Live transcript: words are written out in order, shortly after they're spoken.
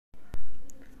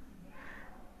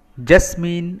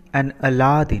Jasmine and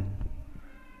Aladdin.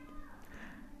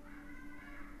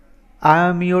 I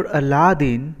am your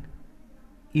Aladdin,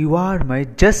 you are my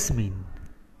Jasmine.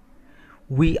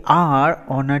 We are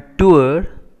on a tour,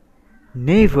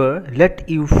 never let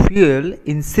you feel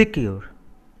insecure.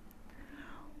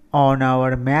 On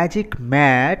our magic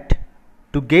mat,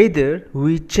 together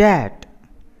we chat.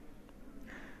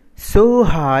 So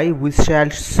high we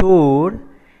shall soar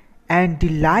and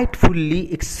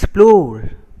delightfully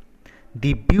explore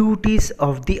the beauties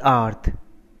of the earth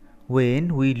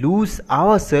when we lose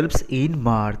ourselves in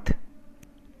mirth.